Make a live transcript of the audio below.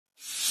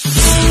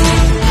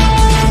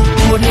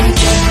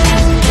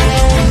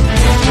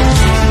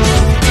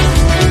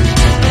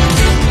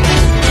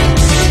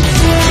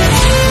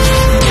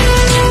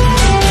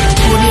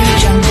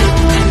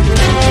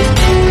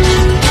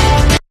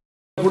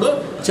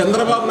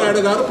చంద్రబాబు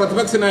నాయుడు గారు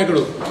ప్రతిపక్ష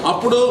నాయకుడు.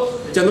 అప్పుడు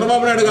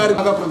చంద్రబాబు నాయుడు గారు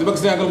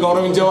ప్రతిపక్ష నాయకులు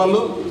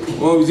గౌరవించేవాళ్ళు,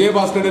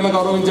 విజయభాస్కర్ రెడ్డిని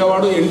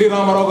గౌరవించేవాడు, ఎన్టీ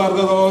రామారావు గారు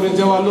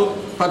గౌరవించేవాళ్ళు.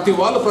 ప్రతి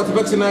వాళ్ళు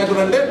ప్రతిపక్ష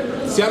నాయకుడు అంటే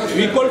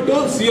ఈక్వల్ టు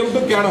సీఎం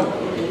టు కేడం.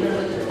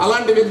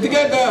 అలాంటి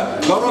వ్యక్తికే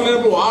గౌరవం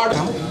లేనప్పుడు వాడు.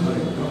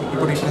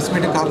 ఇప్పుడు ఈ ప్రెస్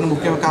మీట్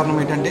ముఖ్య కారణం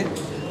ఏంటంటే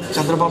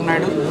చంద్రబాబు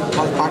నాయుడు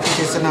వాళ్ళ పార్టీ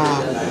చేసిన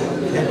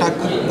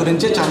అటాక్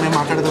గురించి చాలా మేము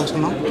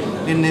మాట్లాడదలుచుకున్నాం.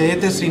 నేను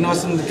ఏదైతే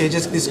శ్రీనివాస్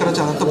కేజెస్కి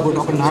తీసుకురావచ్చు అదంతా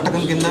ఒక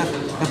నాటకం కింద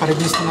మేము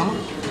పరిగణిస్తున్నాము.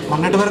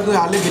 మొన్నటి వరకు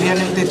ఆల్రెడీ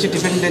బిర్యానీలు తెచ్చి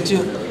టిఫిన్ తెచ్చి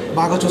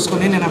బాగా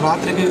చూసుకొని నేను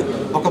రాత్రికి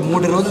ఒక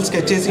 3 రోజులు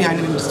స్కెచ్ చేసి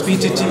ఆయన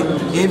స్పీచ్ ఇచ్చి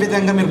ఏ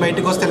విధంగా మీరు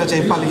బయటకు వస్తే ఇలా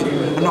చెప్పాలి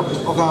అన్న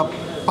ఒక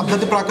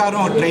పద్ధతి ప్రకారం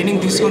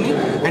ట్రైనింగ్ తీసుకొని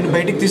ఆయన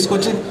బయటికి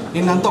తీసుకొచ్చి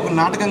నిన్నంతా ఒక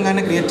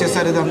నాటకంగానే క్రియేట్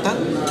చేశారు. ఇదంతా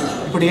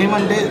ఇప్పుడు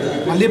ఏమంటే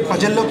మళ్ళీ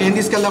ప్రజల్లోకి ఏం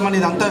తీసుకెళ్దామని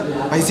ఇదంతా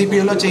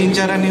వైసీపీలో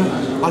చేయించారని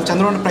వాళ్ళు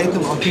చంద్రబాబు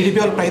ప్రయత్నం, టీడీపీ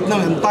వాళ్ళ ప్రయత్నం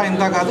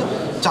ఎంత కాదు,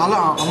 చాలా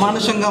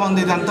అమానుషంగా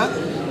ఉంది ఇదంతా.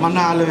 మొన్న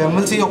వాళ్ళు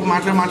ఎమ్మెల్సీ ఒక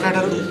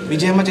మాట్లాడారు,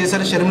 విజయమ్మ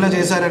చేశారు, షర్మిల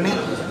చేశారని.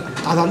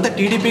 అదంతా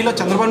టీడీపీలో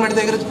చంద్రబాబు నాయుడు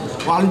దగ్గర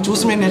వాళ్ళని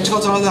చూసి మేము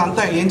నేర్చుకోవాల్సిన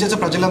అంతా ఏం చేసే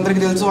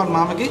ప్రజలందరికీ తెలుసు, వాళ్ళ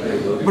మామకి.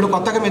 ఇప్పుడు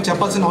కొత్తగా మేము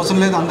చెప్పాల్సిన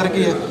అవసరం లేదు,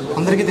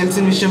 అందరికీ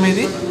తెలిసిన విషయం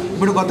ఇది.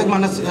 ఇప్పుడు కొత్తగా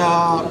మన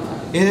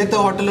ఏదైతే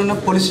హోటల్ ఉన్న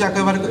పోలీస్ శాఖ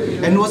వరకు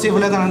ఎన్ఓసి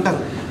ఇవ్వలేదని అంటారు.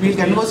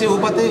 వీళ్ళకి ఎన్ఓసి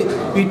ఇవ్వకపోతే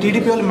ఈ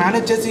టీడీపీ వాళ్ళు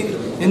మేనేజ్ చేసి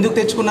ఎందుకు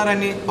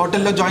తెచ్చుకున్నారని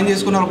హోటల్లో జాయిన్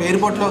చేసుకున్నారు. ఒక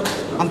ఎయిర్పోర్ట్లో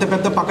అంత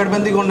పెద్ద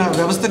పకడ్బందీగా ఉన్న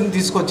వ్యవస్థని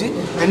తీసుకొచ్చి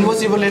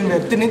ఎన్ఓసి ఇవ్వలేని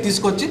వ్యక్తిని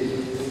తీసుకొచ్చి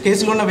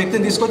కేసులో ఉన్న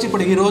వ్యక్తిని తీసుకొచ్చి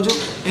ఇప్పుడు ఈరోజు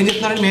ఏం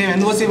చెప్తున్నారంటే మేము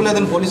ఎన్ఓసి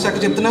ఇవ్వలేదని పోలీస్ శాఖ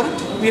చెప్తున్నారు.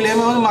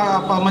 వీళ్ళేమో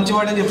మా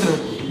మంచివాడని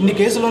చెప్తున్నారు. ఇన్ని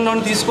కేసులు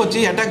ఉన్నవాడిని తీసుకొచ్చి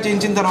అటాక్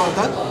చేయించిన తర్వాత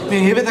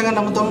మేము ఏ విధంగా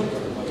నమ్ముతాం?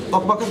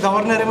 ఒక పక్క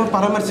గవర్నర్ ఏమో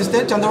పరామర్శిస్తే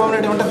చంద్రబాబు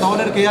నాయుడు ఏమంటే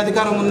గవర్నర్కి ఏ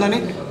అధికారం ఉందని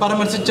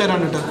పరామర్శించారు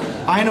అన్నట్టు.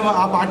 ఆయన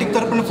ఆ పార్టీకి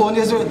తరఫున ఫోన్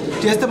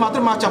చేస్తే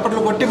మాత్రం మా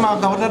చప్పట్లు కొట్టి మా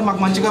గవర్నర్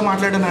మాకు మంచిగా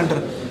మాట్లాడని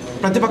అంటారు.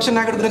 ప్రతిపక్ష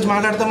నాయకుడి గురించి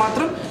మాట్లాడితే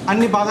మాత్రం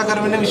అన్ని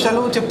బాధాకరమైన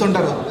విషయాలు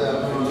చెప్తుంటారు.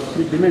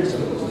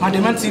 మా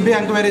డిమాండ్ సిబిఐ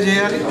ఎంక్వైరీ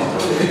చేయాలి.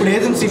 ఇప్పుడు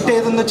ఏదైనా సిట్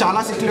ఏదుందో చాలా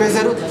సిట్లు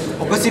వేశారు,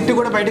 ఒక సిట్టు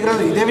కూడా బయటకు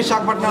రాదు. ఇదే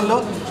విశాఖపట్నంలో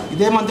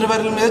ఇదే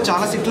మంత్రివర్యుల మీద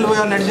చాలా సిట్లు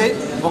నడిచాయి.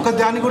 ఒక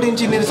దాని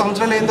గురించి 2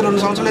 సంవత్సరాలు అయింది,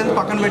 2 సంవత్సరాలు అయింది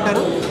పక్కన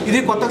పెట్టారు. ఇది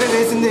కొత్తగా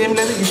వేసింది ఏం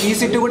లేదు. ఈ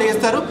సిట్టు కూడా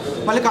వేస్తారు,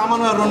 మళ్ళీ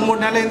కామన్ 2-3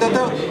 నెలలు అయిన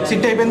తర్వాత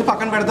సిట్ అయిపోయింది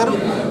పక్కన పెడతారు.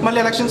 మళ్ళీ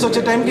ఎలక్షన్స్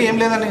వచ్చే టైంకి ఏం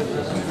లేదని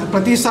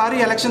ప్రతిసారి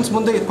ఎలక్షన్స్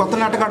ముందు కొత్త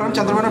నాటకం ఆడడం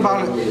చంద్రబాబు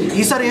బాగా.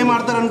 ఈసారి ఏం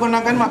ఆడతారు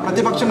అనుకున్నాం కానీ మా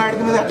ప్రతిపక్ష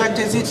నాయకుడి మీద అటాక్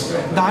చేసి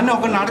దాన్ని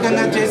ఒక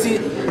నాటకంగా చేసి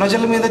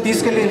ప్రజల మీద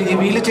తీసుకెళ్ళి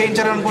వీళ్ళు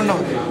చేయించారని అనుకున్నాం.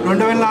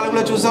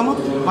 2004లో చూసాము,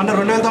 మొన్న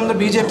 2009లో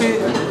బీజేపీ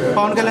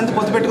పవన్ కళ్యాణ్తో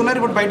పొత్తు పెట్టుకున్నారు.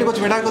 ఇప్పుడు బయటకు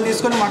వచ్చి విడాకులు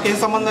తీసుకొని మాకేం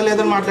సంబంధం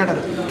లేదని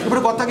మాట్లాడారు.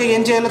 ఇప్పుడు కొత్తగా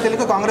ఏం చేయాలో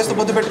తెలియక కాంగ్రెస్తో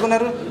పొత్తు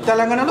పెట్టుకున్నారు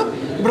తెలంగాణలో.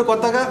 ఇప్పుడు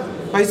కొత్తగా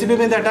వైసీపీ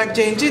మీద అటాక్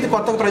చేయించి ఇది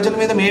కొత్తగా ప్రజల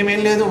మీద మేమేం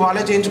లేదు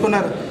వాళ్ళే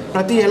చేయించుకున్నారు.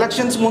 ప్రతి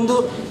ఎలక్షన్స్ ముందు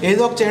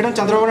ఏదో ఒక చేయడం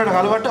చంద్రబాబు నాయుడు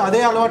అలవాటు. అదే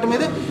అలవాటు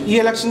మీద ఈ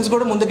ఎలక్షన్స్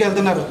కూడా ముందుకు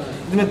వెళ్తున్నారు.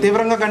 ఇది మేము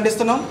తీవ్రంగా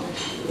ఖండిస్తున్నాం.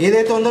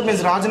 ఏదైతే ఉందో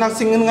మేము రాజ్నాథ్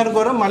సింగ్ గారిని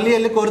కూడా మళ్ళీ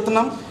వెళ్ళి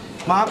కోరుతున్నాం.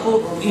 మాకు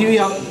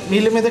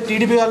వీళ్ళ మీద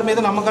టీడీపీ వాళ్ళ మీద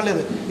నమ్మకం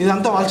లేదు.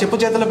 ఇదంతా వాళ్ళు చెప్పు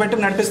చేతుల్లో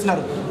పెట్టి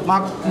నడిపిస్తున్నారు.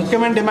 మాకు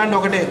ముఖ్యమైన డిమాండ్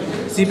ఒకటే,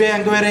 సిబిఐ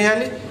ఎంక్వైరీ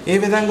చేయాలి. ఏ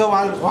విధంగా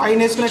ఆయన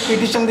వేసుకునే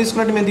పిటిషన్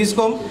తీసుకున్నట్టు మేము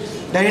తీసుకోము.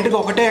 డైరెక్ట్గా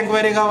ఒకటే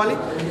ఎంక్వైరీ కావాలి,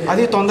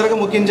 అది తొందరగా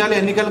ముగించాలి,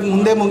 ఎన్నికలకు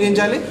ముందే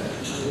ముగించాలి.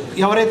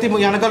 ఎవరైతే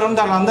వెనకాల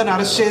ఉందో వాళ్ళందరినీ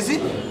అరెస్ట్ చేసి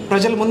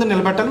ప్రజల ముందు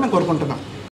నిలబెట్టాలని మేము కోరుకుంటున్నాం.